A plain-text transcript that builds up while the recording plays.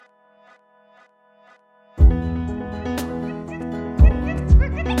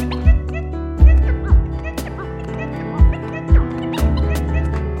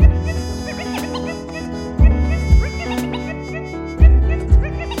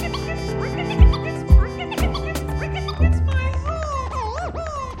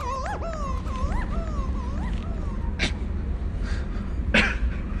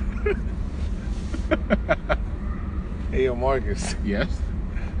Marcus. Yes?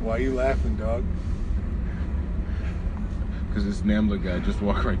 Why are you laughing, dog? Because this NAMBLA guy just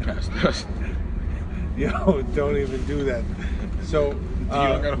walked right past us. Yo, don't even do that. So You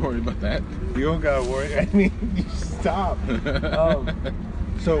don't gotta worry about that. You don't gotta worry. I mean, you stop.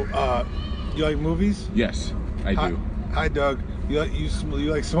 You like movies? Yes, I do. Hi, Doug.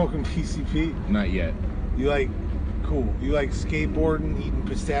 You like smoking PCP? Not yet. You like skateboarding, eating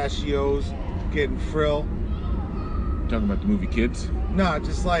pistachios, getting frill? Talking about the movie Kids? Nah,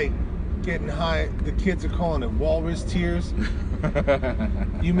 just like getting high. The kids are calling it walrus tears.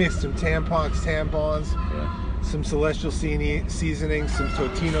 You mix some tampons, Yeah. some Celestial seasoning, some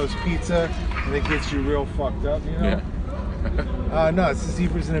Totino's pizza, and it gets you real fucked up, you know? Yeah. No, it's the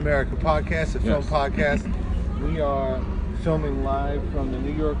Zebras in America podcast, a film podcast. We are filming live from the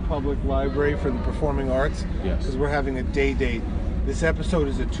New York Public Library for the Performing Arts. Yes. Because we're having a day date. This episode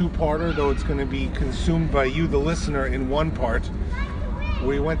is a two-parter, though it's going to be consumed by you, the listener, in one part.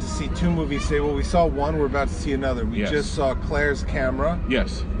 We went to see two movies today. Well, we saw one, we're about to see another. We just saw Claire's Camera.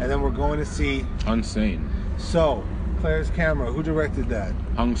 Yes. And then we're going to see... Unsane. So, Claire's Camera, who directed that?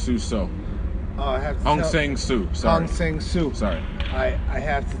 Hong Soo. I have to Hong Sang-soo, sorry. Hong Sang-soo. Sorry. I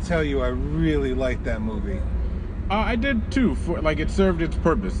have to tell you, I really like that movie. I did too. It served its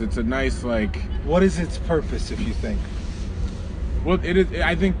purpose. It's a nice, What is its purpose, if you think? Well, it is.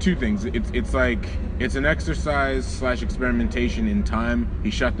 I think two things. It's an exercise / experimentation in time. He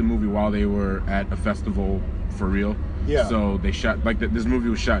shot the movie while they were at a festival for real. Yeah. So they shot this movie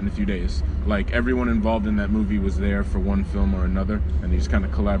was shot in a few days. Like everyone involved in that movie was there for one film or another, and they just kind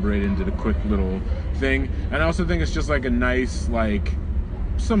of collaborated and did a quick little thing. And I also think it's just like a nice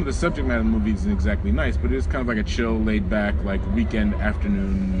some of the subject matter of the movie isn't exactly nice, but it is kind of like a chill, laid back, weekend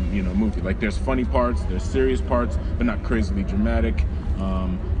afternoon, movie. Like there's funny parts, there's serious parts, but not crazily dramatic.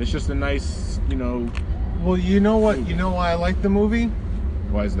 It's just a nice, Well, you know what? You know why I like the movie?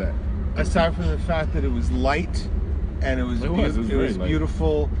 Why is that? Aside from the fact that it was light and it was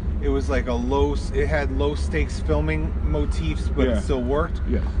beautiful. It was like it had low stakes filming motifs, but it still worked.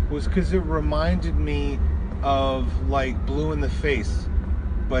 Yeah. Was because it reminded me of Blue in the Face,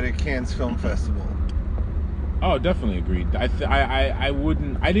 but at Cannes Film Festival. Oh, definitely agreed. I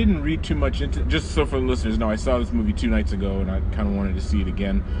didn't read too much into, just so for the listeners know, I saw this movie 2 nights ago and I kind of wanted to see it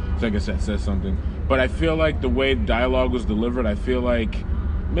again, so I guess that says something. But I feel like the way dialogue was delivered, I feel like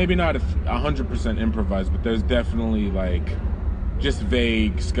maybe not 100% improvised, but there's definitely just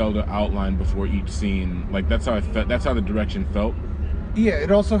vague skeletal outline before each scene. That's how I felt. That's how the direction felt. Yeah,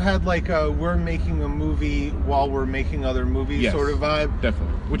 it also had we're making a movie while we're making other movies sort of vibe.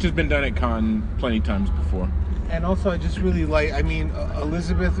 Definitely, which has been done at Cannes plenty times before. And also, I just really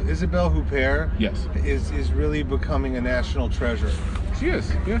Isabelle Huppert. Yes. is really becoming a national treasure. She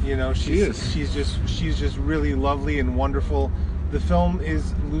is. Yeah. She's just really lovely and wonderful. The film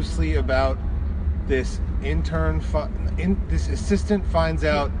is loosely about this this assistant finds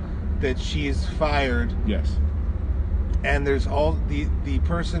out that she's fired. Yes. And there's the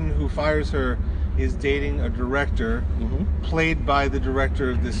person who fires her is dating a director, played by the director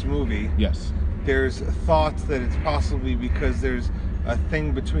of this movie. Yes. There's thoughts that it's possibly because there's a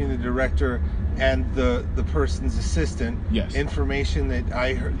thing between the director and the person's assistant. Yes. Information that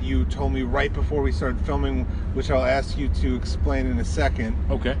I heard you told me right before we started filming, which I'll ask you to explain in a second.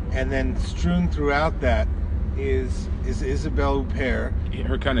 Okay. And then strewn throughout that is Isabelle Huppert.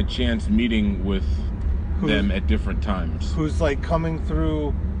 Her kind of chance meeting with them at different times. Who's coming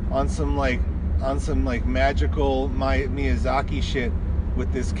through on some magical Miyazaki shit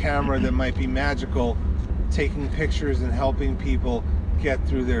with this camera that might be magical, taking pictures and helping people get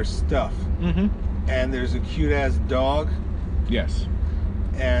through their stuff. Mm-hmm. And there's a cute ass dog. Yes.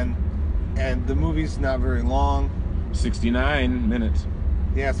 And the movie's not very long. 69 minutes.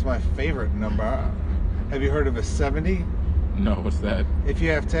 Yeah, it's my favorite number. Have you heard of a 70? No, what's that? If you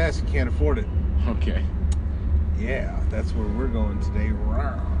have TAS, you can't afford it. Okay. Yeah, that's where we're going today.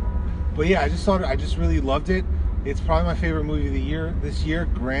 But yeah, I just really loved it. It's probably my favorite movie of this year.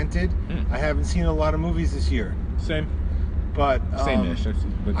 Granted, I haven't seen a lot of movies this year. Same. But same-ish.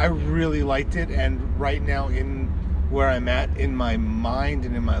 I really liked it, and right now in where I'm at in my mind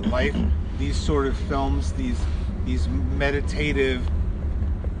and in my life, these sort of films, these meditative,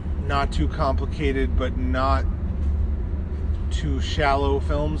 not too complicated but not too shallow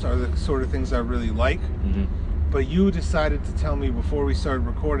films are the sort of things I really like. Mm-hmm. But you decided to tell me before we started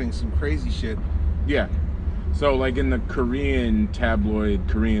recording some crazy shit. Yeah. So, in the Korean tabloid,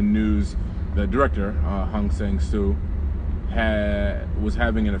 Korean news, the director, Hong Sang-soo, was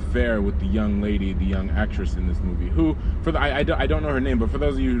having an affair with the young lady, the young actress in this movie, who, I don't know her name, but for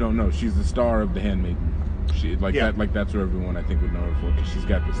those of you who don't know, she's the star of The Handmaiden. She like Yeah. that. Like that's where everyone I think would know her for, because she's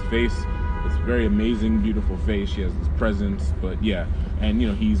got this face, this very amazing, beautiful face. She has this presence. But yeah, and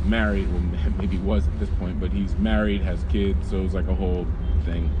he's married. Well, maybe he was at this point, but he's married, has kids, so it's like a whole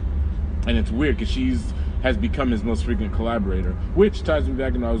thing. And it's weird because has become his most frequent collaborator, which ties me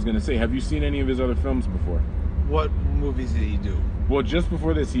back to what I was going to say. Have you seen any of his other films before? What movies did he do? Well, just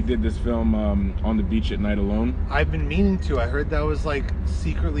before this, he did this film, On the Beach at Night Alone. I've been meaning to. I heard that was like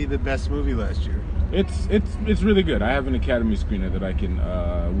secretly the best movie last year. It's really good. I have an Academy screener that I can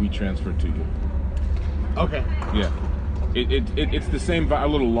transfer to you. Okay. Yeah, it's the same, a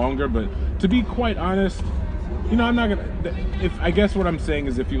little longer, but to be quite honest, I'm not gonna. I guess what I'm saying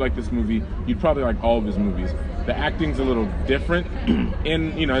is, if you like this movie, you'd probably like all of his movies. The acting's a little different,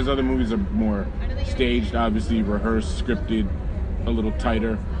 and his other movies are more staged, obviously rehearsed, scripted, a little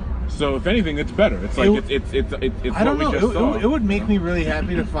tighter. So if anything, it's better. It's like it's I don't what we know. just saw. It would make me really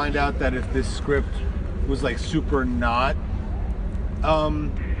happy to find out that if this script was like super not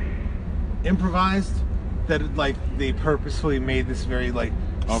improvised, that like they purposefully made this very like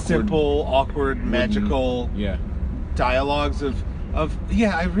Awkward. simple, awkward, magical Yeah. dialogues of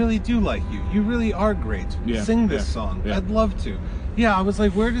yeah, I really do like you. You really are great. Yeah, Sing this yeah, song. yeah. I'd love to. Yeah, I was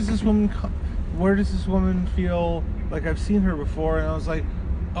like, where does this woman feel like I've seen her before? And I was like,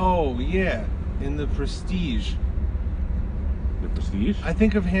 oh yeah, in The Prestige. The Prestige? I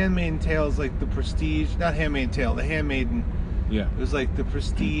think of Handmaid's Tale as like The Prestige, not Handmaid's Tale, The Handmaiden. Yeah. It was like The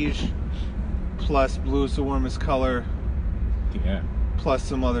Prestige plus Blue is the Warmest Color Yeah. plus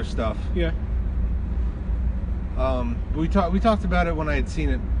some other stuff. Yeah. We talked about it when I had seen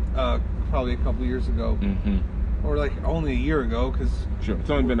it probably a couple years ago, Mm-hmm. or like only a year ago, because Sure. It's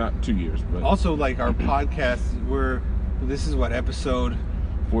only been out 2 years, but also like our podcast, this is what episode,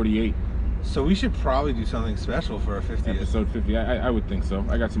 48, so we should probably do something special for our 50th. episode 50. I would think so.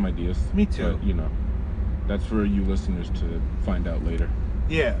 I got some ideas. Me too. But, that's for you listeners to find out later.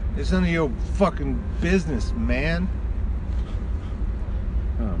 Yeah, it's none of your fucking business, man.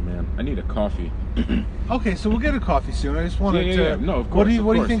 Oh man, I need a coffee. Okay, so we'll get a coffee soon. I just wanted Yeah. to. No, of What do course, you of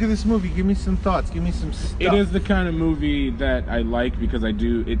What do you course. think of this movie? Give me some thoughts. Give me some stuff. It is the kind of movie that I like because I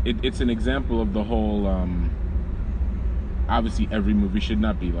do. It's an example of the whole. Obviously, every movie should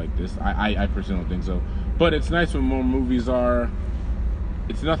not be like this. I personally don't think so. But it's nice when more movies are.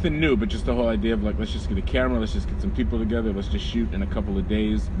 It's nothing new, but just the whole idea of like, let's just get a camera, let's just get some people together, let's just shoot in a couple of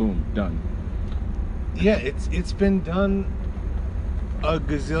days, boom, done. Yeah, it's been done a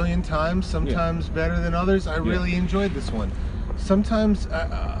gazillion times. Sometimes better than others. I really enjoyed this one. Sometimes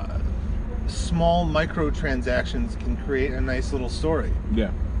small microtransactions can create a nice little story.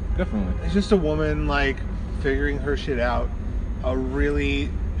 Yeah, definitely. It's just a woman like figuring her shit out.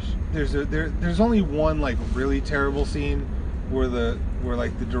 There's only one like really terrible scene where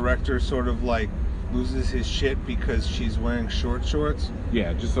like the director sort of like loses his shit because she's wearing short shorts.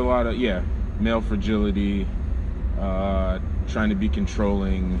 Yeah, just a lot of male fragility, trying to be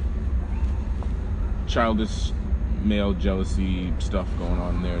controlling, childish male jealousy stuff going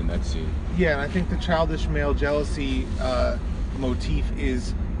on there in that scene. Yeah, and I think the childish male jealousy motif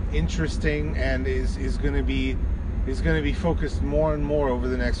is interesting and is going to be focused more and more over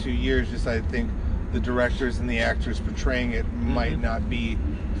the next few years. Just I think the directors and the actors portraying it might not be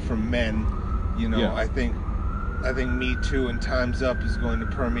from men. Yeah. I think Me Too and Time's Up is going to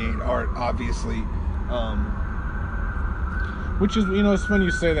permeate art, obviously. Which is, it's funny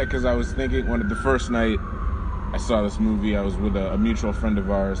you say that, because I was thinking the first night I saw this movie, I was with a mutual friend of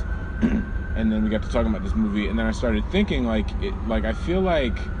ours, and then we got to talking about this movie, and then I started thinking, I feel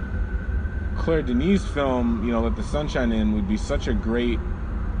like Claire Denis' film, Let the Sunshine In, would be such a great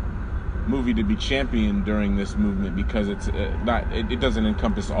movie to be championed during this movement, because it's it doesn't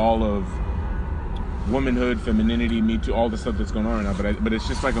encompass all of womanhood, femininity, Me Too, all the stuff that's going on right now, but it's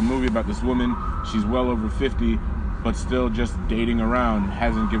just like a movie about this woman. She's well over 50, but still just dating around,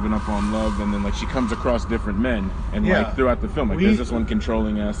 hasn't given up on love, and then she comes across different men, and throughout the film, there's this one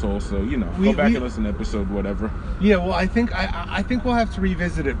controlling asshole. So go back and listen to episode whatever. Yeah, well, I think we'll have to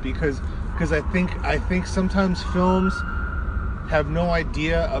revisit it because I think sometimes films have no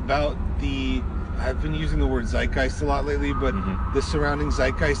idea about I've been using the word zeitgeist a lot lately, but the surrounding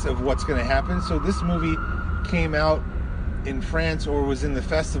zeitgeist of what's going to happen. So this movie came out in France or was in the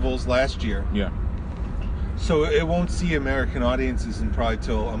festivals last year. Yeah. So it won't see American audiences in probably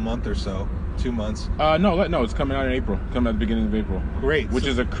till a month or so, 2 months. No, it's coming out in April. Coming out at the beginning of April. Great. Which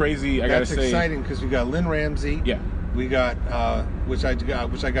is a crazy. That's exciting because we got Lynn Ramsey. Yeah. We got which I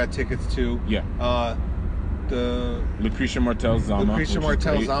got tickets to. Yeah. The Lucretia Martel Zama.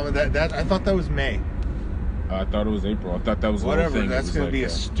 That I thought that was May. I thought it was April. I thought that was a little Whatever. thing. That's going to be a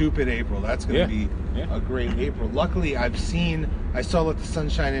stupid April. That's going to be a great April. Luckily, I saw Let the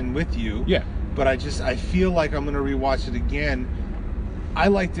Sunshine In with you. Yeah. But I feel like I'm going to rewatch it again. I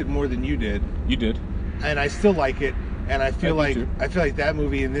liked it more than you did. You did. And I still like it. And I feel like that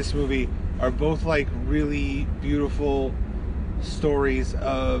movie and this movie are both like really beautiful stories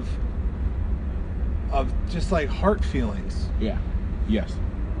of just like heart feelings. Yeah. Yes.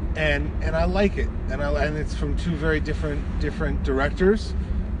 And I like it. And it's from two very different directors.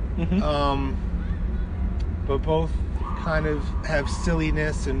 Mm-hmm. But both kind of have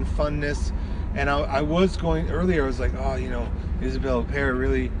silliness and funness. And I was going earlier, I was like, oh, Isabelle Huppert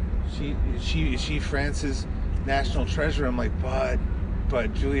really, she France's national treasure. I'm like,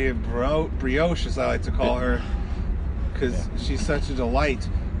 but Julia Brioche, as I like to call her, because she's such a delight.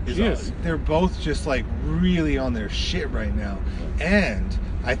 They're both just like really on their shit right now. And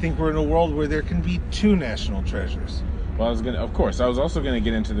I think we're in a world where there can be two national treasures. Well, I was also gonna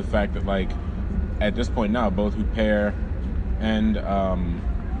get into the fact that like at this point now, both Huppert and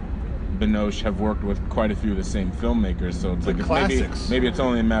Binoche have worked with quite a few of the same filmmakers, so it's like maybe it's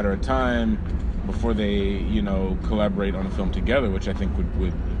only a matter of time before they collaborate on a film together, which I think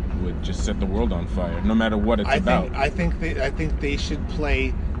would just set the world on fire, no matter what it's about. I think they should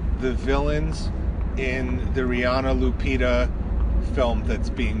play the villains in the Rihanna Lupita film that's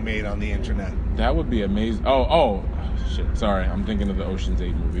being made on the internet. That would be amazing. Oh shit! Sorry, I'm thinking of the Ocean's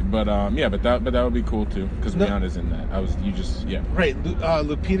 8 movie, but that would be cool too because Rihanna's in that. Right.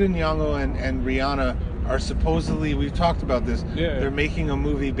 Lupita Nyong'o and Rihanna are supposedly, we've talked about this. Yeah. They're making a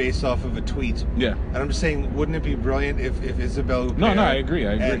movie based off of a tweet. Yeah. And I'm just saying, wouldn't it be brilliant if Isabelle Huppert I agree.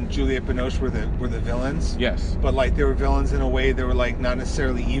 and Juliette Binoche were the villains? Yes. But like they were villains in a way they were like not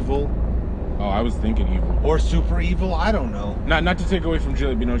necessarily evil. Oh, I was thinking evil. Or super evil. I don't know. Not to take away from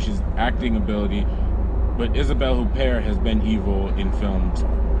Juliette Binoche's acting ability, but Isabelle Huppert has been evil in films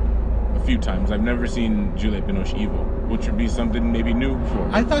a few times. I've never seen Juliette Binoche evil, which would be something maybe new for her.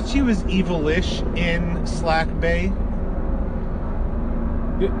 I thought she was evil-ish in Slack Bay.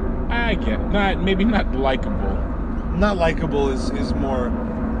 I get maybe not likable. Not likable is more,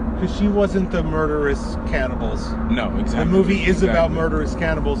 because she wasn't the murderous cannibals. No, exactly. The movie is about murderous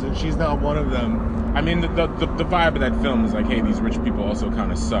cannibals, and she's not one of them. I mean, the vibe of that film is like, hey, these rich people also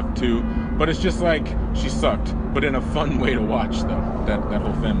kind of suck too. But it's just like, she sucked, but in a fun way to watch, though. That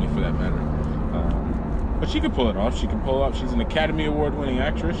whole family, for that matter. But she could pull it off. She's an Academy Award-winning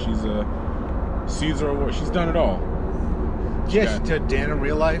actress. She's a Caesar Award. She's done it all. Yes, to Dan in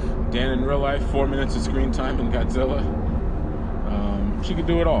Real Life. 4 minutes of screen time in Godzilla. She could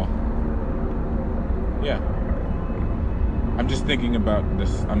do it all. Yeah. I'm just thinking about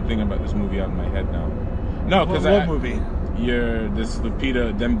this. I'm thinking about this movie out in my head now. No, because what movie? This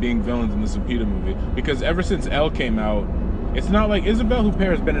Lupita, them being villains in this Lupita movie. Because ever since Elle came out, it's not like Isabelle Huppert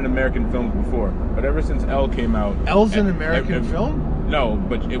has been in American films before, but ever since Elle came out, Elle's an American film? No,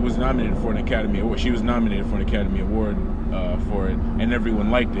 but it was nominated for an Academy Award. She was nominated for an Academy Award for it, and everyone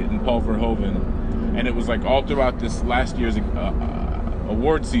liked it. And Paul Verhoeven, and it was like all throughout this last year's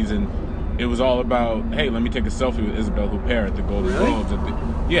award season. It was all about, hey, let me take a selfie with Isabelle Huppert at the Golden Globes.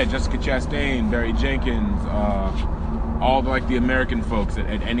 Jessica Chastain, Barry Jenkins, all the American folks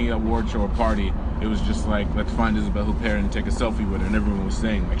at any award show or party. It was just like, let's find Isabelle Huppert and take a selfie with her, and everyone was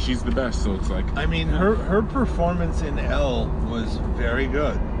saying like she's the best. So it's like, I mean, her performance in Elle was very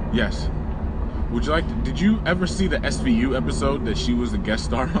good. Yes. Did you ever see the SVU episode that she was a guest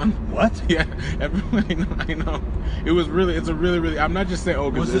star on? What? Yeah, everybody, I know. It's a really, I'm not just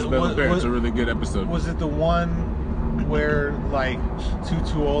saying, because Isabelle Huppert, it's a really good episode. Was it the one where, like,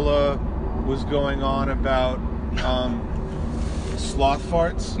 Tutuola was going on about sloth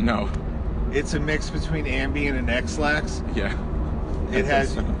farts? No. It's a mix between Ambien and X-Lax. Yeah. It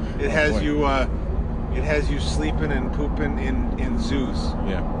has you sleeping and pooping in zoos.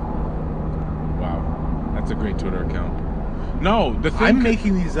 Yeah. Wow, that's a great Twitter account. No, the thing I'm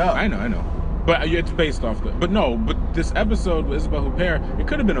making these up. I know, but it's based off the. But this episode with Isabelle Huppert, it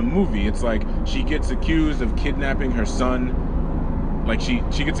could have been a movie. It's like she gets accused of kidnapping her son. Like she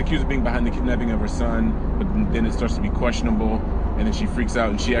gets accused of being behind the kidnapping of her son, but then it starts to be questionable, and then she freaks out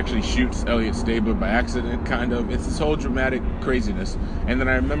and she actually shoots Elliot Staba by accident. Kind of, it's this whole dramatic craziness. And then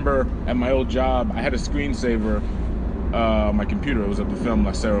I remember at my old job, I had a screensaver. My computer, it was of the film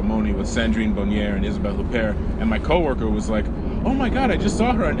La Cérémonie with Sandrine Bonnier and Isabelle Huppert, and my coworker was like, oh my god, I just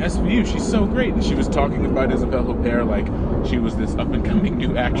saw her on SVU, she's so great, and she was talking about Isabelle Huppert like she was this up-and-coming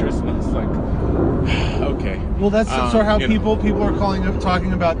new actress, and I was like, okay. Well, that's sort of how people are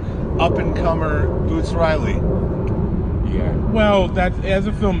talking about up-and-comer Boots Riley. Yeah. Well, that's as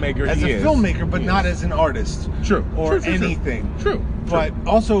a filmmaker. As he a is. filmmaker, but He not is. as an artist. True. Or True. anything. True. But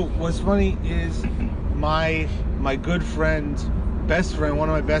also, what's funny is my good friend, best friend, one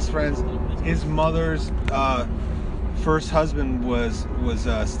of my best friends, his mother's first husband was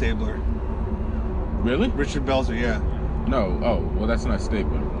Stabler. Really? Richard Belzer, yeah. No. Oh, well, that's not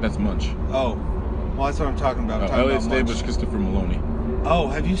Stabler. That's Munch. Oh, well, that's what I'm talking about. I'm talking Elliot about Stabler's Munch. Christopher Maloney. Oh,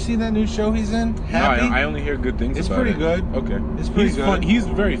 have you seen that new show he's in? Happy? No, I only hear good things It's about it. pretty good. Okay. It's pretty He's good. Fun. He's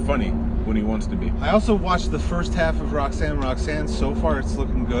very funny when he wants to be. I also watched the first half of Roxanne. So far, it's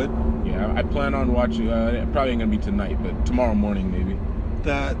looking good. Yeah, I plan on watching. Probably ain't gonna be tonight, but tomorrow morning maybe.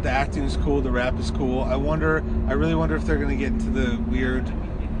 The acting is cool. The rap is cool. I really wonder if they're going to get into the weird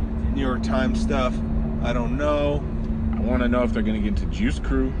New York Times stuff. I don't know. I want to know if they're gonna get into Juice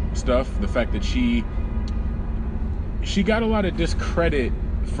Crew stuff. The fact that she got a lot of discredit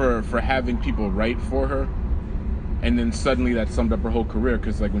for having people write for her, and then suddenly that summed up her whole career.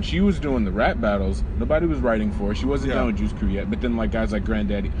 Because like when she was doing the rap battles, nobody was writing for her. She wasn't down with Juice Crew yet. But then like guys like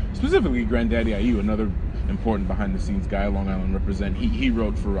Granddaddy, specifically Granddaddy IU, another important behind the scenes guy, Long Island represent. He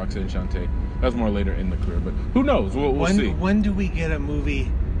wrote for Roxanne Shante. That was more later in the career, but who knows? We'll see. When do we get a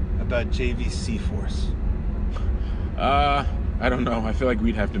movie about JVC Force? I don't know. I feel like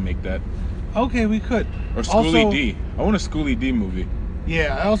we'd have to make that. Okay, we could. Or Schoolie Also, D. I want a Schoolie D movie.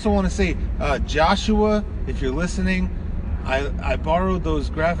 Yeah, I also want to say, Joshua, if you're listening, I borrowed those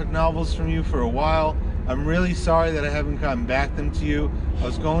graphic novels from you for a while. I'm really sorry that I haven't gotten back them to you. I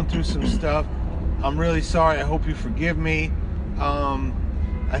was going through some stuff. I'm really sorry. I hope you forgive me.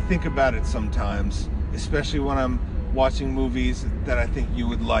 I think about it sometimes, especially when I'm watching movies that I think you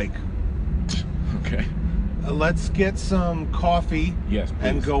would like. Okay. Let's get some coffee. Yes, please.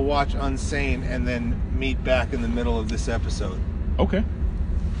 And go watch Unsane and then meet back in the middle of this episode. Okay.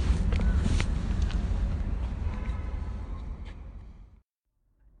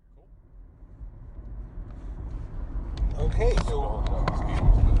 Okay,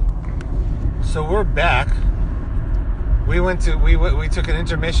 so we're back. We took an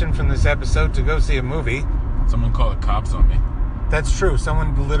intermission from this episode to go see a movie. Someone called the cops on me. That's true.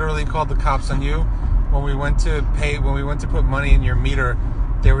 Someone literally called the cops on you. When we went to put money in your meter,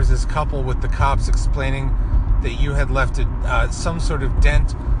 there was this couple with the cops explaining that you had left some sort of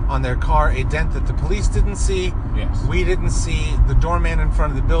dent on their car, a dent that the police didn't see. Yes. We didn't see. The doorman in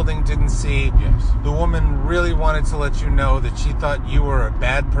front of the building didn't see. Yes. The woman really wanted to let you know that she thought you were a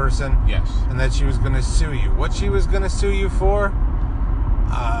bad person. Yes. And that she was going to sue you. What she was going to sue you for?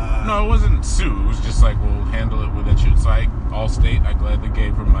 No, it wasn't sue. It was just like, we'll handle it with insurance. So Allstate, I gladly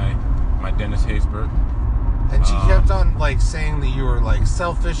gave her my Dennis Haysbert. And she kept on like saying that you were like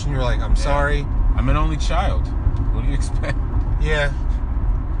selfish, and you were like, "I'm sorry." I'm an only child. What do you expect? Yeah.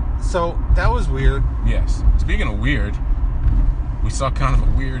 So that was weird. Yes. Speaking of weird, we saw kind of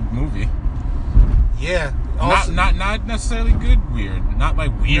a weird movie. Yeah. Also, not necessarily good weird. Not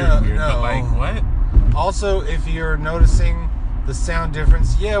like weird, but like what? Also, if you're noticing the sound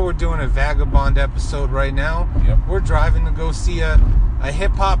difference, yeah, we're doing a Vagabond episode right now. Yep. We're driving to go see a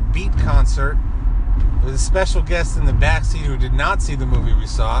hip hop beat concert with a special guest in the backseat who did not see the movie we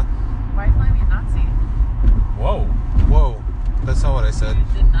saw. Why claim you not see? Whoa. Whoa. That's not what I said.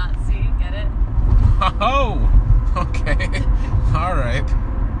 You did not see, get it? Oh, okay. All right.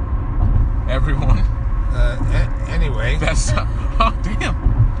 Everyone. Anyway. That's, oh,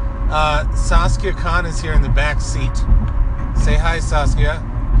 damn. Saskia Khan is here in the back seat. Say hi, Saskia.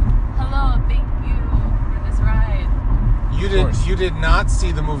 Hello, thank you for this ride. You did not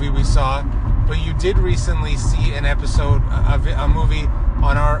see the movie we saw, but you did recently see an episode of a movie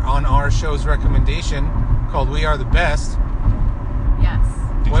on our show's recommendation called We Are the Best. Yes.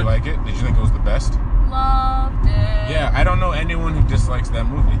 Did you like it? Did you think it was the best? Loved it. Yeah, I don't know anyone who dislikes that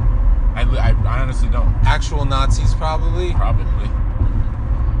movie. I honestly don't. Actual Nazis, probably. Probably.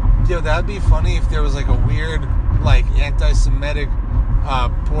 Yo, that'd be funny if there was like a weird, like anti-Semitic,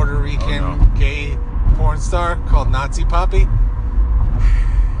 Puerto Rican gay porn star called Nazi Poppy.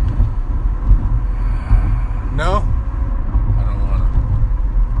 No?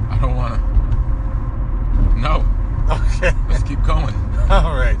 I don't wanna. No. Okay. Let's keep going.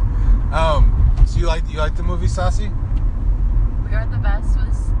 All right. So you like the movie, Sassy? We Are the Best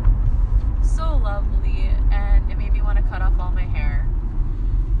was so lovely, and it made me want to cut off all my hair.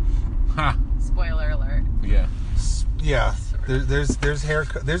 Ha. Spoiler alert. Yeah. Yeah. There's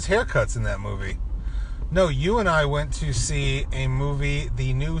haircuts in that movie. No, you and I went to see a movie,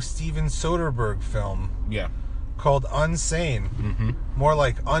 the new Steven Soderbergh film. Yeah. Called Unsane. Mm-hmm. More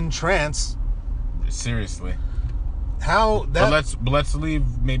like Untrance. Seriously. How that? But let's leave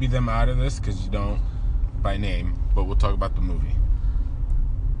maybe them out of this because you don't. by name, but we'll talk about the movie.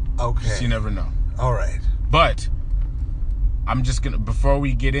 Okay. Just, you never know. All right. But I'm just gonna, before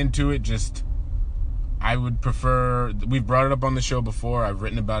we get into it, I would prefer, we've brought it up on the show before, I've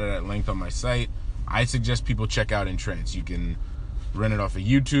written about it at length on my site. I suggest people check out Entrance. You can rent it off of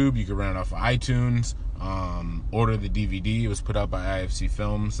YouTube, you can rent it off of iTunes, order the DVD. It was put out by IFC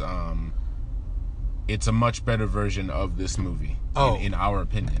Films. It's a much better version of this movie, in our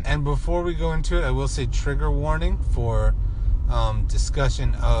opinion. And before we go into it, I will say trigger warning for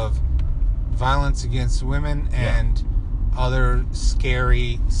discussion of violence against women and other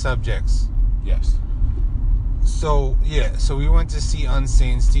scary subjects. Yes. So we went to see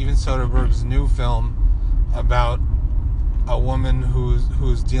Unsane, Steven Soderbergh's new film about a woman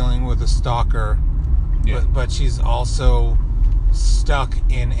who's dealing with a stalker, but she's also stuck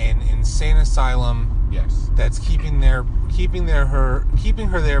in an insane asylum. Yes. That's keeping her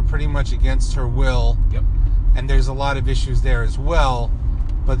there pretty much against her will. Yep. And there's a lot of issues there as well,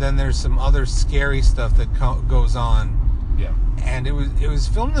 but then there's some other scary stuff that goes on. Yeah. And it was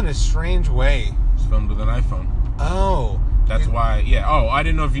filmed in a strange way. It's filmed with an iPhone. Oh. That's why, yeah. Oh, I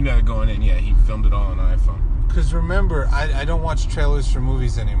didn't know if you knew that going in. Yeah, he filmed it all on an iPhone. Because remember, I don't watch trailers for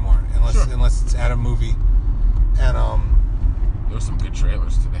movies anymore unless it's at a movie. And there were some good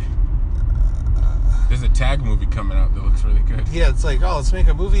trailers today. There's a tag movie coming out that looks really good. Yeah, it's like, let's make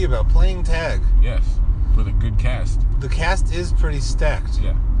a movie about playing tag. Yes, with a good cast. The cast is pretty stacked.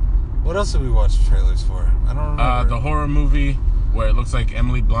 Yeah. What else did we watch trailers for? I don't remember. The horror movie where it looks like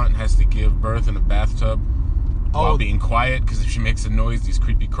Emily Blunt has to give birth in a bathtub while being quiet, because if she makes a noise, these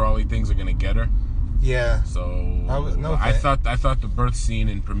creepy crawly things are gonna get her. Yeah. So I thought the birth scene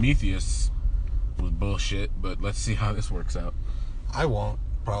in Prometheus was bullshit, but let's see how this works out. I won't,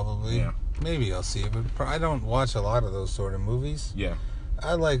 probably. Yeah. Maybe I'll see it, but I don't watch a lot of those sort of movies. Yeah.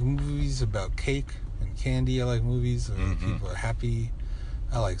 I like movies about cake and candy. I like movies where people are happy.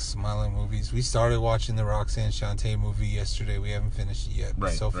 I like smiling movies. We started watching the Roxanne Shante movie yesterday. We haven't finished it yet.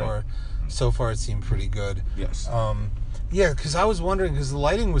 But so far it seemed pretty good. Yes. Yeah, because I was wondering, because the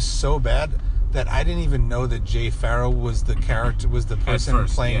lighting was so bad that I didn't even know that Jay Farrow was the person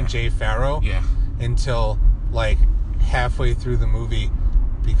playing Jay Farrow. Yeah. Until like halfway through the movie,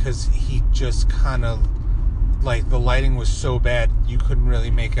 because he just kind of, like, the lighting was so bad you couldn't really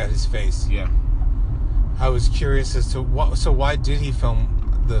make out his face. Yeah. I was curious as to why did he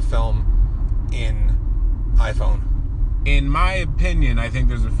film the film in iPhone? In my opinion, I think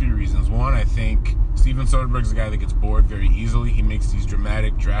there's a few reasons. One, I think Steven Soderbergh's a guy that gets bored very easily. He makes these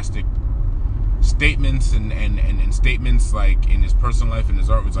dramatic, drastic statements and statements, like, in his personal life and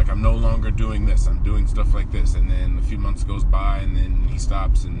his art was like, I'm no longer doing this, I'm doing stuff like this, and then a few months goes by and then he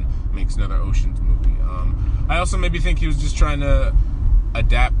stops and makes another Ocean's movie. I also maybe think he was just trying to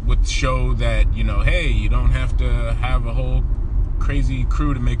adapt with show that, you know, hey, you don't have to have a whole crazy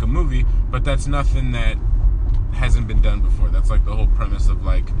crew to make a movie, but that's nothing that hasn't been done before. That's like the whole premise of,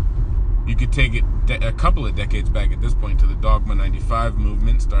 like, you could take it a couple of decades back at this point to the Dogma 95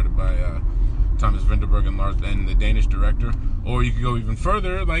 movement started by Thomas Vinterberg and the Danish director, or you could go even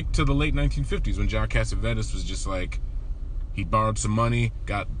further, like to the late 1950s when John Cassavetes was just like, he borrowed some money,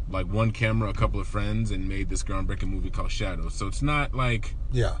 got like one camera, a couple of friends, and made this groundbreaking movie called Shadows. So it's not like,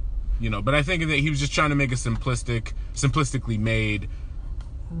 you know, but I think that he was just trying to make a simplistically made,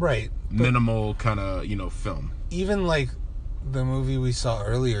 minimal kind of, you know, film. Even like the movie we saw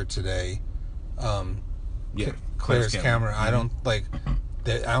earlier today, Claire's camera. I don't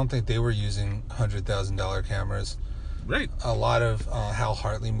think they were using $100,000 cameras. Right. A lot of Hal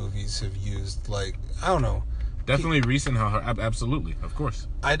Hartley movies have used, like, I don't know. Definitely recent Hal Hartley. Absolutely, of course.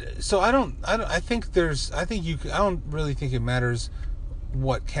 I don't really think it matters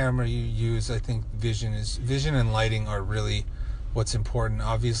what camera you use. I think vision and lighting are really what's important.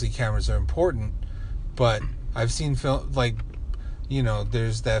 Obviously, cameras are important, but I've seen film, like, you know,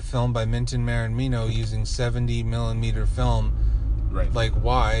 there's that film by Minton Marinmino using 70 millimeter film. Right. Like,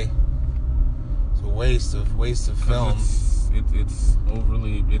 why? It's a waste of film. It's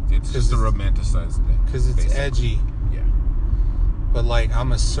overly. It's just a romanticized thing. Because it's basically edgy. Yeah. But, like,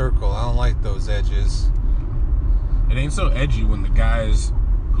 I'm a circle. I don't like those edges. It ain't so edgy when the guys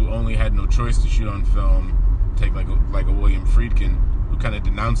who only had no choice to shoot on film take like a William Friedkin, who kind of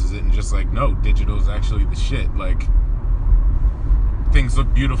denounces it and just like, no, digital is actually the shit. Like, things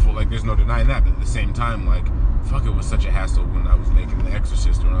look beautiful, like, there's no denying that, but at the same time, like, fuck, it was such a hassle when I was making The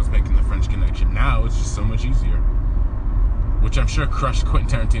Exorcist or when I was making The French Connection. Now it's just so much easier, which I'm sure crushed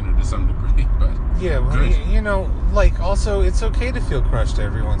Quentin Tarantino to some degree, but yeah, well, you know, like, also, it's okay to feel crushed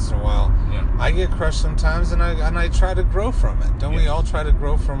every once in a while. Yeah. I get crushed sometimes, and I try to grow from it. Don't we all try to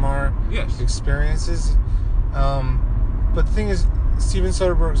grow from our experiences? But the thing is, Steven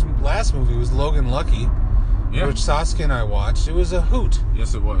Soderbergh's last movie was Logan Lucky, Yeah. which Saskia and I watched. It was a hoot.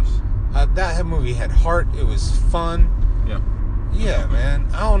 Yes, it was. That movie had heart. It was fun. Yeah. Yeah, man.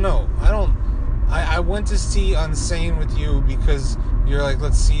 I don't know. I went to see Unsane with you because you're like,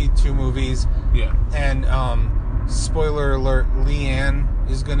 let's see 2 movies. Yeah. And, spoiler alert, Leanne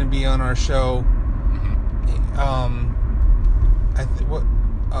is going to be on our show.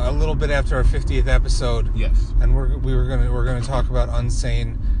 A little bit after our 50th episode. Yes. And we're gonna talk about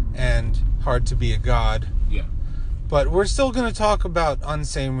Unsane and Hard to Be a God. Yeah. But we're still gonna talk about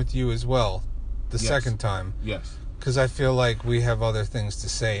Unsane with you as well, the Yes. second time, Yes. because I feel like we have other things to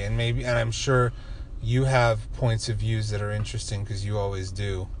say, and I'm sure you have points of views that are interesting because you always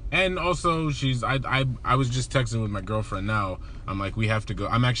do. And also, I was just texting with my girlfriend now. I'm like, we have to go.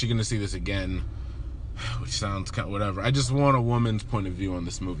 I'm actually going to see this again, which sounds kind of whatever. I just want a woman's point of view on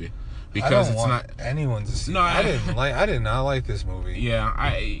this movie because I don't it's want not anyone to see. No, I did not like this movie. Yeah,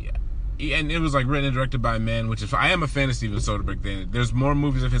 and it was like written and directed by a man, which is I am a fan of Steven Soderbergh. There's more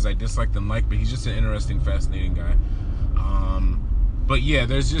movies of his I dislike than like, but he's just an interesting, fascinating guy. But yeah,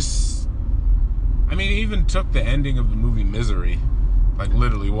 there's just, I mean, he even took the ending of the movie Misery, like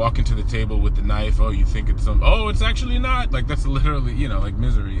literally walking to the table with the knife. Oh, you think it's it's actually not. Like that's literally, like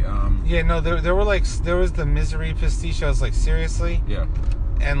Misery. Yeah, no, there was the Misery pastiche. I was like, seriously? Yeah.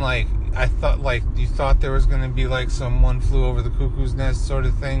 And like I thought, like you thought there was gonna be like some One Flew Over the Cuckoo's Nest sort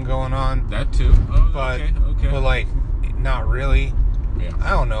of thing going on, That too. Oh, but okay. but like not really. Yeah.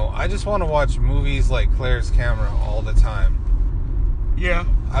 I don't know. I just want to watch movies like Claire's Camera all the time. Yeah.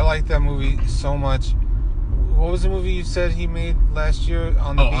 I like that movie so much. What was the movie you said he made last year?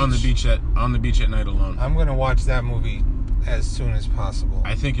 On the Beach? On the beach at night alone. I'm gonna watch that movie as soon as possible.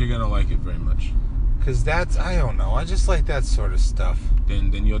 I think you're gonna like it very much. Cause I don't know. I just like that sort of stuff.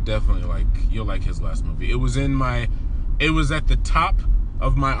 Then you'll definitely like his last movie. It was at the top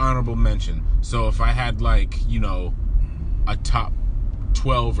of my honorable mention. So if I had a top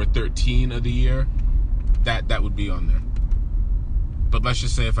 12 or 13 of the year, that would be on there. But let's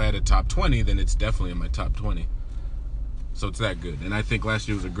just say if I had a top 20, then it's definitely in my top 20. So it's that good. And I think last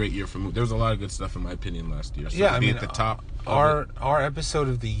year was a great year for movies. There was a lot of good stuff in my opinion last year. So yeah, to be at the top. Our episode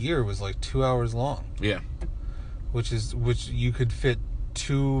of the year was like 2 hours long. Yeah. Which you could fit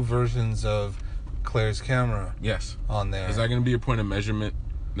 2 versions of Claire's Camera. Yes. On there. Is that going to be a point of measurement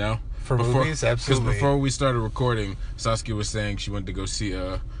now? For movies, absolutely. Because before we started recording, Saskia was saying she went to go see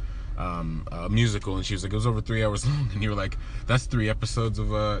a musical, and she was like, it was over 3 hours long, and you were like, that's 3 episodes of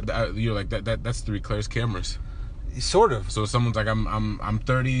you're like that's 3 Claire's Cameras. Sort of. So someone's like, I'm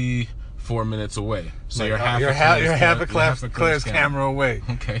 34 minutes away. So like, you're half a Claire's Camera away.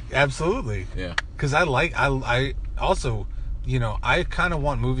 Okay. Absolutely. Yeah. Because I also, I kind of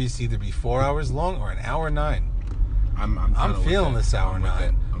want movies to either be 4 hours long or an hour 9. I'm feeling this hour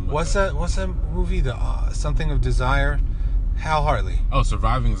 9. What's that movie? The Something of Desire. Hal Hartley. Oh,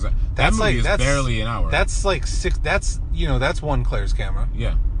 Surviving. That movie is barely an hour. That's like 6. That's 1 Claire's Camera.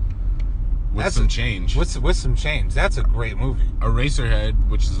 Yeah. With some change. With some change. That's a great movie. Eraserhead,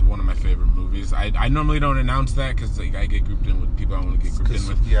 which is one of my favorite movies. I normally don't announce that because I get grouped in with people I want to get grouped in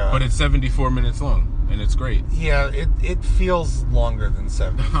with. Yeah. But it's 74 minutes long, and it's great. Yeah, it feels longer than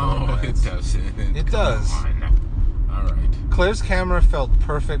 74 minutes. It doesn't. It does. All right. Claire's Camera felt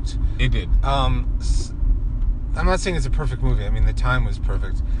perfect. It did. I'm not saying it's a perfect movie. I mean, the time was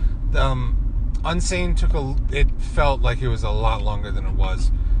perfect. Unsane it felt like it was a lot longer than it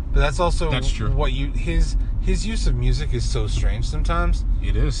was. But that's also true. What his use of music is so strange sometimes.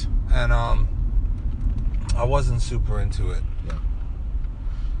 It is. And I wasn't super into it.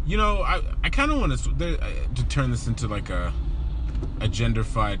 Yeah. I kind of want to turn this into like a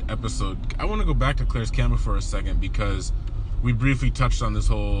genderfied episode. I want to go back to Claire's Camera for a second because we briefly touched on this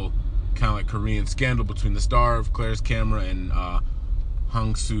whole kind of like Korean scandal between the star of Claire's Camera and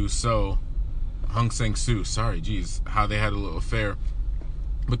Hong Sang-soo. Sorry, geez, how they had a little affair.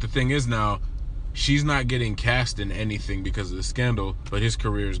 But the thing is now, she's not getting cast in anything because of the scandal, but his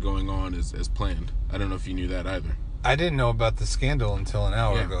career is going on as planned. I don't know if you knew that either. I didn't know about the scandal until an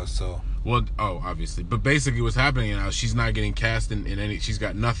hour ago, so... Well, obviously. But basically what's happening now is she's not getting cast in any... She's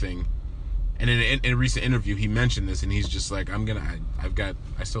got nothing. And in a recent interview, he mentioned this, and he's just like,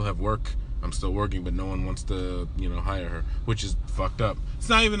 I still have work. I'm still working, but no one wants to, hire her, which is fucked up. It's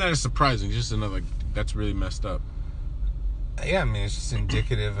not even that it's surprising. It's just another... That's really messed up. Yeah, I mean, it's just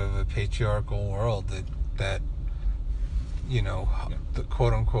indicative of a patriarchal world that the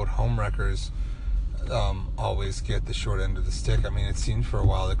quote-unquote homewreckers always get the short end of the stick. I mean, it seemed for a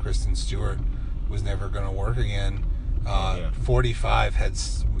while that Kristen Stewart was never going to work again, Yeah. 45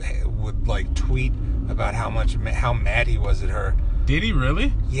 would like tweet about how mad he was at her. Did he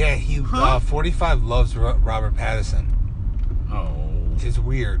really? Yeah, 45 loves Robert Pattinson. Oh. It's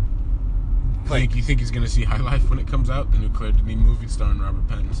weird. Like, You think he's gonna see High Life when it comes out? The new Claire Denis movie starring Robert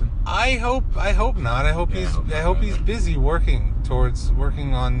Pattinson. I hope not. I hope he's busy working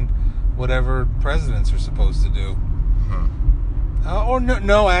on whatever presidents are supposed to do. Huh. Or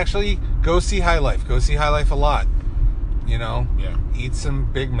no, actually, go see High Life. Go see High Life a lot. You know? Yeah. Eat some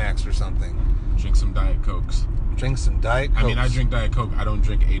Big Macs or something. Drink some Diet Cokes. Drink some Diet Cokes. I mean, I drink Diet Coke. I don't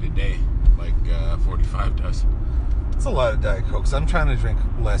drink 8 a day like 45 does. It's a lot of Diet Cokes. I'm trying to drink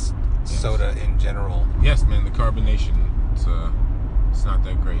less soda in general. Yes, man. The carbonation, it's not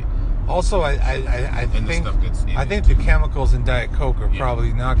that great. Also, I And the think stuff that's in I think the chemicals in Diet Coke are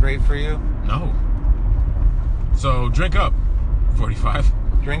probably not great for you. No. So drink up, 45.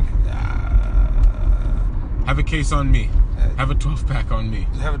 Drink. Have a case on me. Have a 12-pack on me.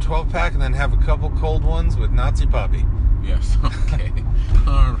 Have a 12-pack and then have a couple cold ones with Nazi Poppy. Yes. Okay.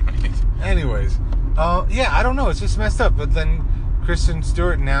 All right. Anyways, yeah, I don't know. It's just messed up. But then Kristen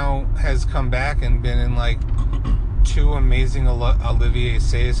Stewart now has come back and been in like 2 amazing Olivier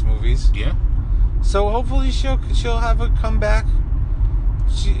Assayas movies. Yeah. So hopefully she'll have a comeback.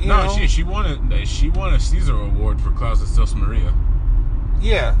 She won a Caesar Award for Klaus Sils Maria.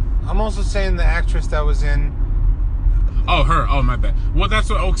 Yeah, I'm also saying the actress that was in. Oh, her. Oh, my bad. Well, that's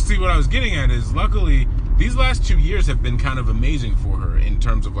what. Oh, see, what I was getting at is, luckily, these last 2 years have been kind of amazing for her in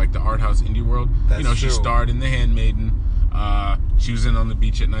terms of like the art house indie world. That's she true. starred in The Handmaiden. She was in On the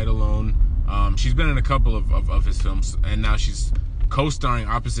Beach at Night Alone. She's been in a couple of his films, and now she's co-starring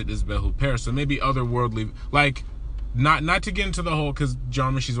opposite Isabelle Huppert. So maybe otherworldly, like, not to get into the whole, because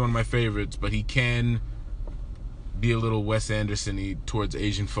John Jarmusch's one of my favorites, but he can be a little Wes Anderson-y towards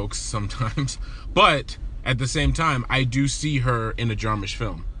Asian folks sometimes. But at the same time, I do see her in a Jarmusch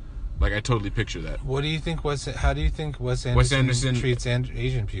film. Like, I totally picture that. What do you think how do you think Wes Anderson treats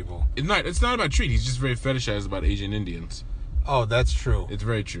Asian people? It's not about treat. He's just very fetishized about Asian Indians. Oh, that's true. It's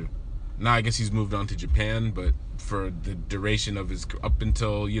very true. Now I guess he's moved on to Japan, but for the duration of his, up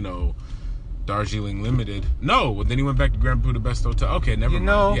until, Darjeeling Limited. No, then he went back to Grand Budapest Hotel. Okay, never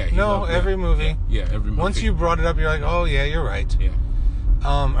mind. Yeah, every movie. Yeah, every movie. Once you brought it up, you're like, oh yeah, you're right. Yeah.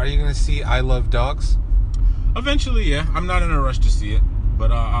 Are you gonna see I Love Dogs? Eventually, yeah. I'm not in a rush to see it,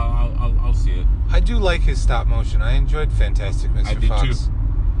 but I'll see it. I do like his stop motion. I enjoyed Fantastic Mr. I did Fox. too.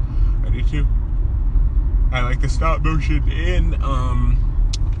 I did too. I like the stop motion in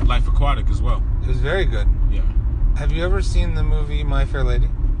Life Aquatic as well. It was very good. Yeah. Have you ever seen the movie My Fair Lady?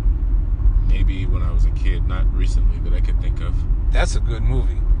 Maybe when I was a kid, not recently that I could think of. That's a good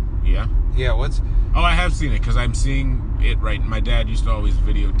movie. Yeah? Yeah, Oh, I have seen it, because I'm seeing it right. My dad used to always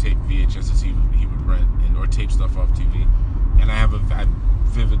videotape VHSs he would rent, or tape stuff off TV. And I'm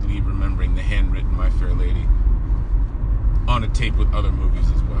vividly remembering the handwritten My Fair Lady on a tape with other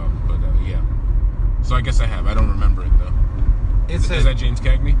movies as well. But, yeah. So I guess I have. I don't remember it, though. Is that James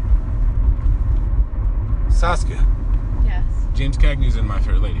Cagney? Saskia. Yes. James Cagney's in My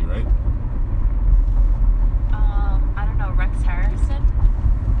Fair Lady, right? I don't know, Rex Harrison?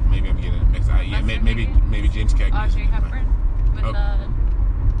 Maybe I'm getting it mixed. Yeah, maybe James Cagney. Audrey Hepburn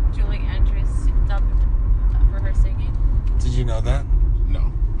with Julie Andrews dubbed for her singing. Did you know that?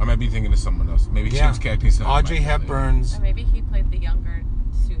 No. I might be thinking of someone else. Maybe James Cagney's Audrey Hepburn's. Or maybe he played the younger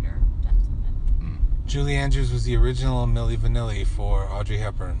suitor gentleman. Julie Andrews was the original Milli Vanilli for Audrey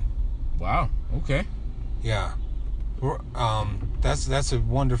Hepburn. Wow. Okay. Yeah. That's a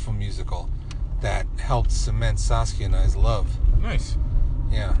wonderful musical that helped cement Saskia and I's love. Nice.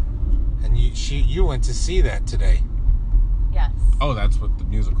 Yeah. And you went to see that today. Yes. Oh, that's what the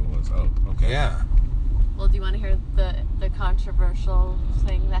musical was. Oh, okay. Yeah. Well, do you want to hear the controversial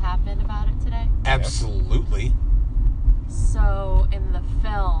thing that happened about it today? Absolutely. So, in the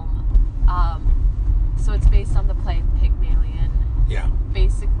film, so it's based on the play Pygmalion. Yeah.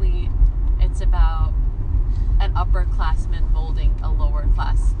 Basically, it's about an upperclassman molding a lower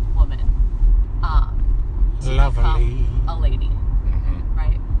class woman to Lovely. become a lady, Mm-hmm.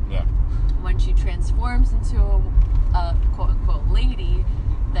 right? Yeah. When she transforms into a quote-unquote lady,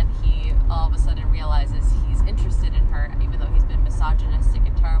 then he all of a sudden realizes he's interested in her, even though he's been misogynistic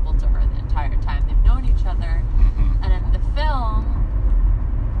and terrible to her the entire time they've known each other. Mm-hmm. And in the film,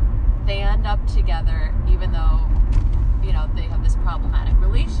 they end up together, even though, they have this problematic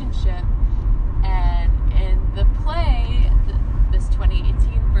relationship. And in the play, this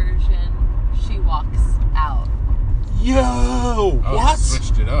 2018 version, she walks out. Yo! Oh, What?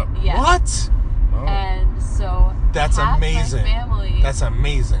 Switched it up. Yeah. What? Oh. And so That's half amazing. My family. That's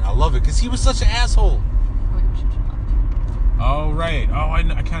amazing. I love it because he was such an asshole. Which you loved. Oh, right. Oh, I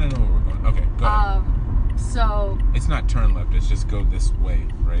kind of know where we're going. Okay, go ahead. So It's not turn left. It's just go this way,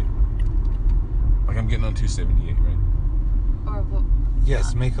 right? Like I'm getting on 278, right? or what?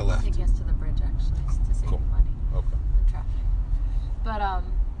 Yes, make a I left. think yes to the bridge actually to save Cool. money. Okay. The traffic. But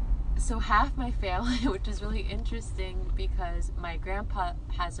so half my family, which is really interesting because my grandpa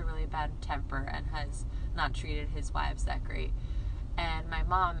has a really bad temper and has not treated his wives that great, and my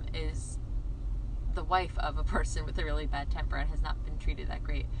mom is the wife of a person with a really bad temper and has not been treated that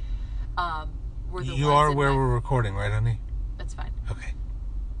great. Were the You ones are in where my- we're recording, right, honey? That's fine. Okay.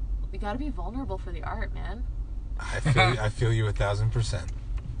 We got to be vulnerable for the art, man. I feel you 1,000%.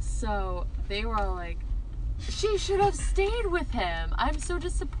 So they were all like, she should have stayed with him. I'm so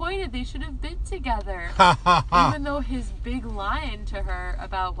disappointed. They should have been together. Even though his big line to her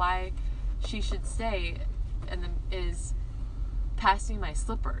about why she should stay is pass me my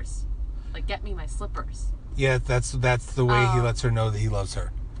slippers. Like, get me my slippers. Yeah, that's the way he Oh. lets her know that he loves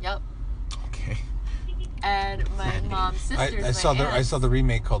her. Yep. Okay. And my mom's sisters, I saw my the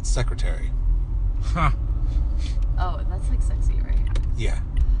remake called Secretary. Huh. Oh, that's like sexy, right? Yeah,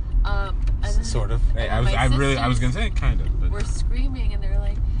 And then- sort of. Hey, and my I was sisters gonna say kind of, but were screaming, and they were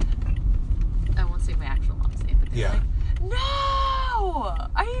like, I won't say my actual mom's name, but they Yeah. were like, no!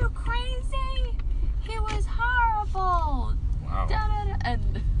 Are you crazy? He was horrible! wow. Da, da, da.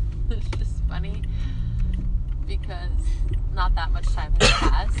 And it's just funny because not that much time has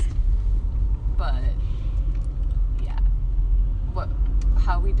passed, but yeah,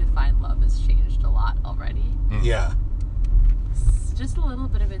 how we define love has changed a lot already. Yeah. Just a little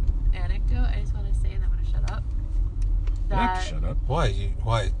bit of an anecdote I just want to say, and I'm going to shut up. Nick, shut up. Why?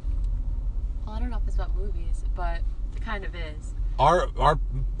 Why? Well, I don't know if it's about movies, but it kind of is. Our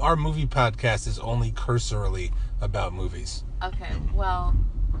movie podcast is only cursorily about movies. Okay, well,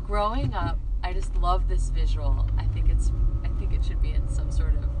 growing up, I just love this visual. I think it should be in some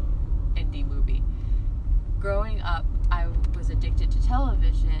sort of indie movie. Growing up, I was addicted to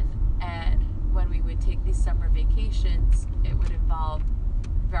television, and when we would take these summer vacations, it would involve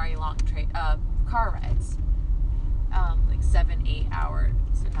very long car rides, like 7, 8 hours,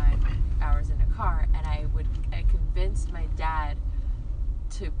 9 hours in a car, and I convinced my dad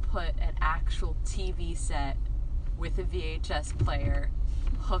to put an actual TV set with a VHS player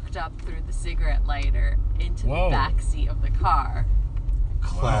hooked up through the cigarette lighter into Whoa. the back seat of the car.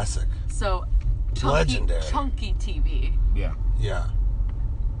 Classic. So Legendary. chunky TV. Yeah. Yeah.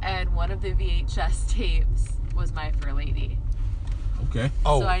 And one of the VHS tapes was My Fair Lady. Okay.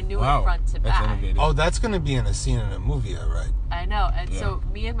 Oh. So I knew Wow. it front to That's back. innovative. Oh, that's going to be in a scene in a movie, all right? I know. And Yeah. so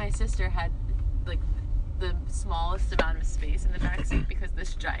me and my sister had like the smallest amount of space in the back seat because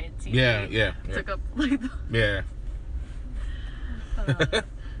this giant TV Yeah. took up like the Yeah.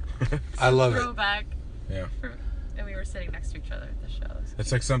 I love it. throwback. Yeah. And we were sitting next to each other at the shows.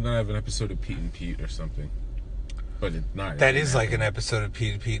 It's like something out of an episode of Pete and Pete or something. But it's not. That is like an episode of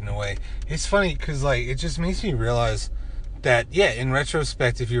Pete in a way. It's funny because like it just makes me realize that in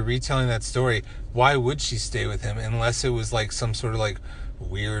retrospect, if you're retelling that story, why would she stay with him unless it was like some sort of like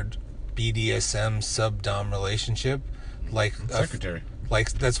weird BDSM sub-dom relationship, like Secretary.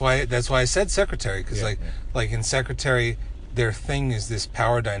 Like that's why I said Secretary because Yeah, like in Secretary, their thing is this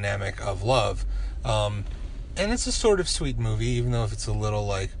power dynamic of love, and it's a sort of sweet movie, even though if it's a little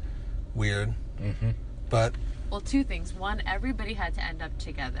like weird, but. Well, two things. One, everybody had to end up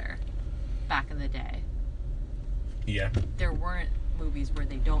together back in the day. Yeah. There weren't movies where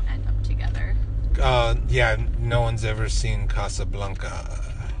they don't end up together. No one's ever seen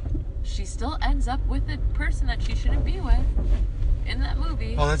Casablanca. She still ends up with a person that she shouldn't be with in that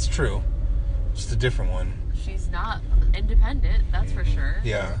movie. Oh, that's true. Just a different one. She's not independent, that's for sure.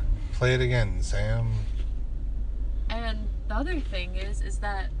 Yeah. Play it again, Sam. And the other thing is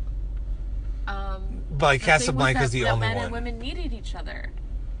that But like the thing was Casablanca's the that only men one. and women needed each other.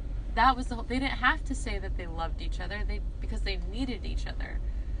 That was the whole. They didn't have to say that they loved each other. Because they needed each other,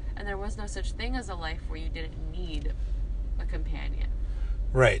 and there was no such thing as a life where you didn't need a companion.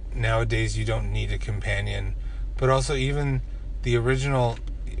 Right. Nowadays you don't need a companion. But also even the original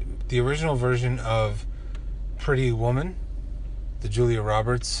version of Pretty Woman, the Julia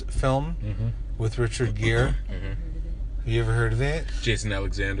Roberts film with Richard Gere. Have you ever heard of it? Jason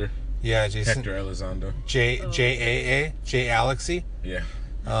Alexander. Yeah, Jason. Hector Elizondo. J Alexy. Yeah.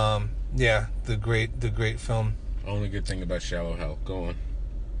 Yeah, the great film. Only good thing about Shallow Hell. Go on.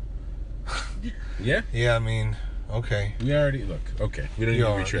 Yeah? Yeah, I mean, okay. We already... Look, okay. We don't You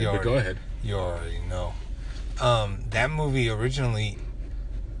even are- retread, you but go already- ahead. You already know. That movie originally,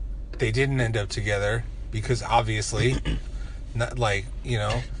 they didn't end up together because obviously, not like,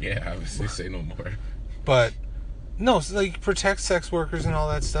 Yeah, obviously say no more. but No, it's like protect sex workers and all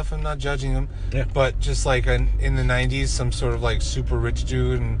that stuff. I'm not judging them. Yeah. But just like in the 90s, some sort of like super rich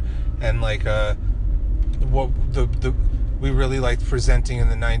dude and like what the we really liked presenting in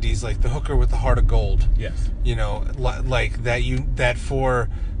the 90s, like the hooker with the heart of gold. Yes. You know, like that for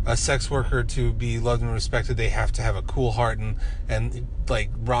a sex worker to be loved and respected, they have to have a cool heart and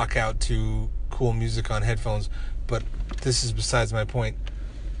like rock out to cool music on headphones. But this is besides my point.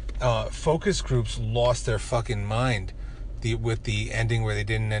 Focus groups lost their fucking mind with the ending where they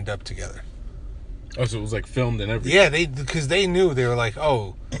didn't end up together. Oh, so it was like filmed and everything. Yeah, because they knew, they were like,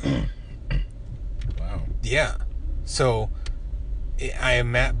 oh, Wow. yeah. So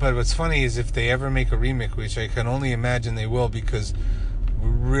but what's funny is if they ever make a remake, which I can only imagine they will, because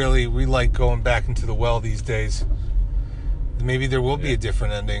we like going back into the well these days. Maybe there will be a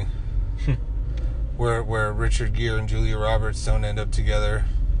different ending where Richard Gere and Julia Roberts don't end up together.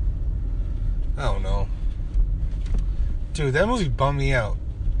 I don't know. Dude, that movie bummed me out.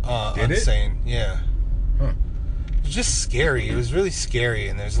 Did it? Insane. Yeah. Huh. It was just scary. It was really scary,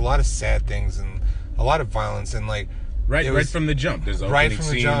 and there's a lot of sad things and a lot of violence, and like Right from the jump. There's an right opening from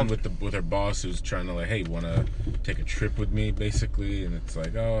the scene jump. with her boss who's trying to like, hey, wanna take a trip with me, basically, and it's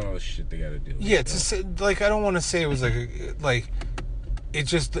like, oh shit, they gotta deal with Yeah, it. to say, like, I don't want to say it was like it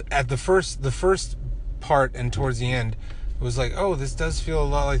just at the first part and towards the end, it was like, oh, this does feel a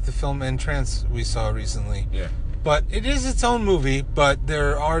lot like the film Entrance we saw recently. Yeah. But it is its own movie, but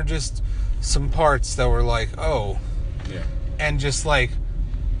there are just some parts that were like, oh, Yeah. and just like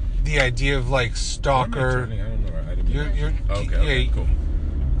the idea of like What am I stalker. turning? I don't know. I didn't You're okay, yeah, cool.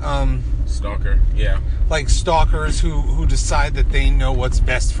 Stalker. Yeah. like stalkers who decide that they know what's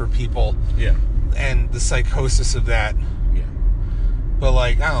best for people, Yeah. and the psychosis of that. Yeah. But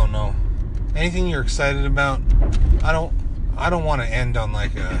like, I don't know. Anything you're excited about? I don't want to end on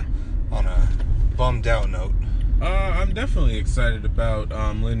like on a bummed out note. I'm definitely excited about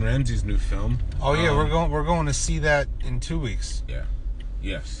Lynn Ramsey's new film. Oh yeah, we're going to see that in 2 weeks. Yeah.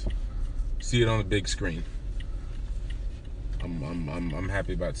 Yes. See it on the big screen. I'm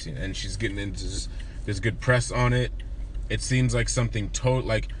happy about seeing it. And she's getting into there's good press on it. It seems like something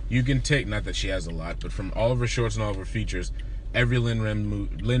like you can take, not that she has a lot, but from all of her shorts and all of her features, every Lynn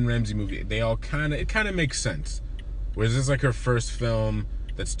Ramsey movie, it kind of makes sense. Whereas this is like her first film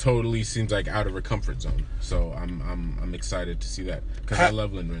that's totally seems like out of her comfort zone. So I'm excited to see that because I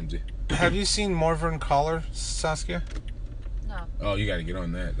love Lynn Ramsey. Have you seen Morvern Caller, Saskia? No. Oh, you got to get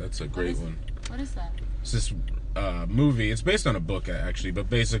on that. That's a great one. What is that? It's this movie. It's based on a book actually, but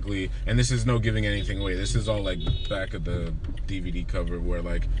basically, and this is no giving anything away. This is all like back of the DVD cover where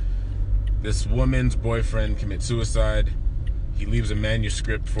like this woman's boyfriend commits suicide. He leaves a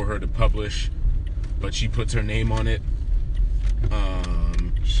manuscript for her to publish, but she puts her name on it.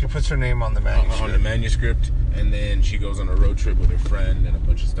 She puts her name on the manuscript. On the manuscript, and then she goes on a road trip with her friend, and a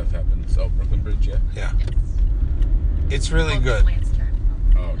bunch of stuff happens. Oh, Brooklyn Bridge, yeah. Yeah. Yes. It's really good. Lance Turner.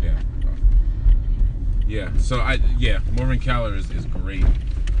 Oh, damn. Oh. Yeah. So Morvern Caller is great.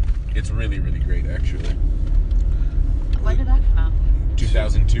 It's really, really great, actually. When did that come out?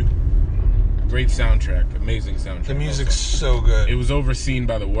 2002. Great soundtrack, amazing soundtrack. The music's also. so good. It was overseen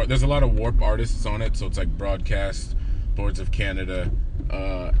by the Warp. There's a lot of Warp artists on it, so it's like Broadcast, Boards of Canada,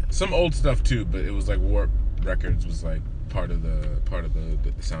 some old stuff too. But it was like Warp Records was like part of the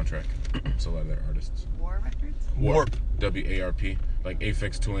soundtrack. So a lot of their artists. War Records? Warp. WARP, like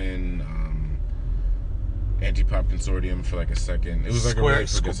Aphex Twin, Anti-Pop Consortium for like a second. It was like a really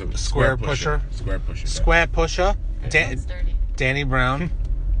progressive Square Pusher. Square Pusher. Square Pusher. Sounds dirty. Danny Brown.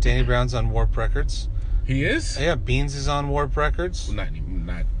 Danny Brown's on Warp Records. He is? Yeah, Beans is on Warp Records. Well, not.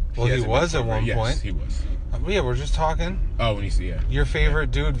 Well, he hasn't was been at for- one yes, point. he was. Yeah, we're just talking. Oh, when you see, yeah. Your favorite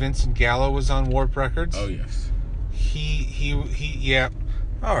dude, Vincent Gallo, was on Warp Records. Oh, yes. He yeah.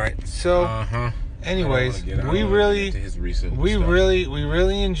 All right. So, anyways, we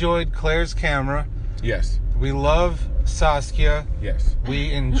really enjoyed Claire's camera. Yes. We love Saskia. Yes.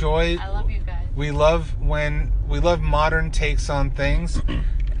 We enjoy. I love you guys. We love modern takes on things.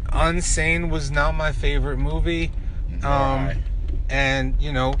 Unsane was not my favorite movie. And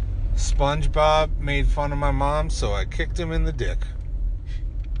you know, SpongeBob made fun of my mom, so I kicked him in the dick.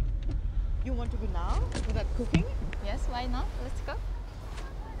 You want to go now without cooking? Yes, why not? Let's go.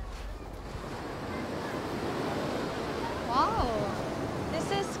 Wow, this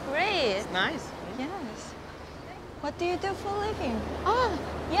is great. It's nice. Yes. What do you do for a living? Oh,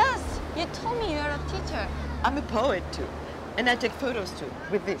 yes, you told me you're a teacher. I'm a poet too, and I take photos too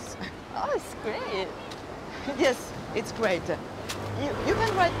with this. Oh, it's great. Yes, it's great. You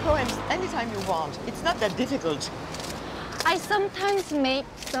can write poems anytime you want. It's not that difficult. I sometimes make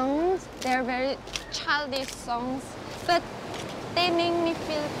songs. They're very childish songs, but they make me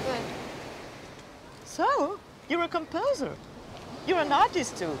feel good. So, you're a composer. You're an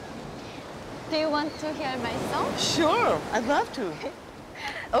artist too. Do you want to hear my song? Sure, I'd love to.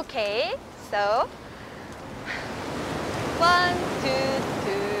 Okay, so 1, 2,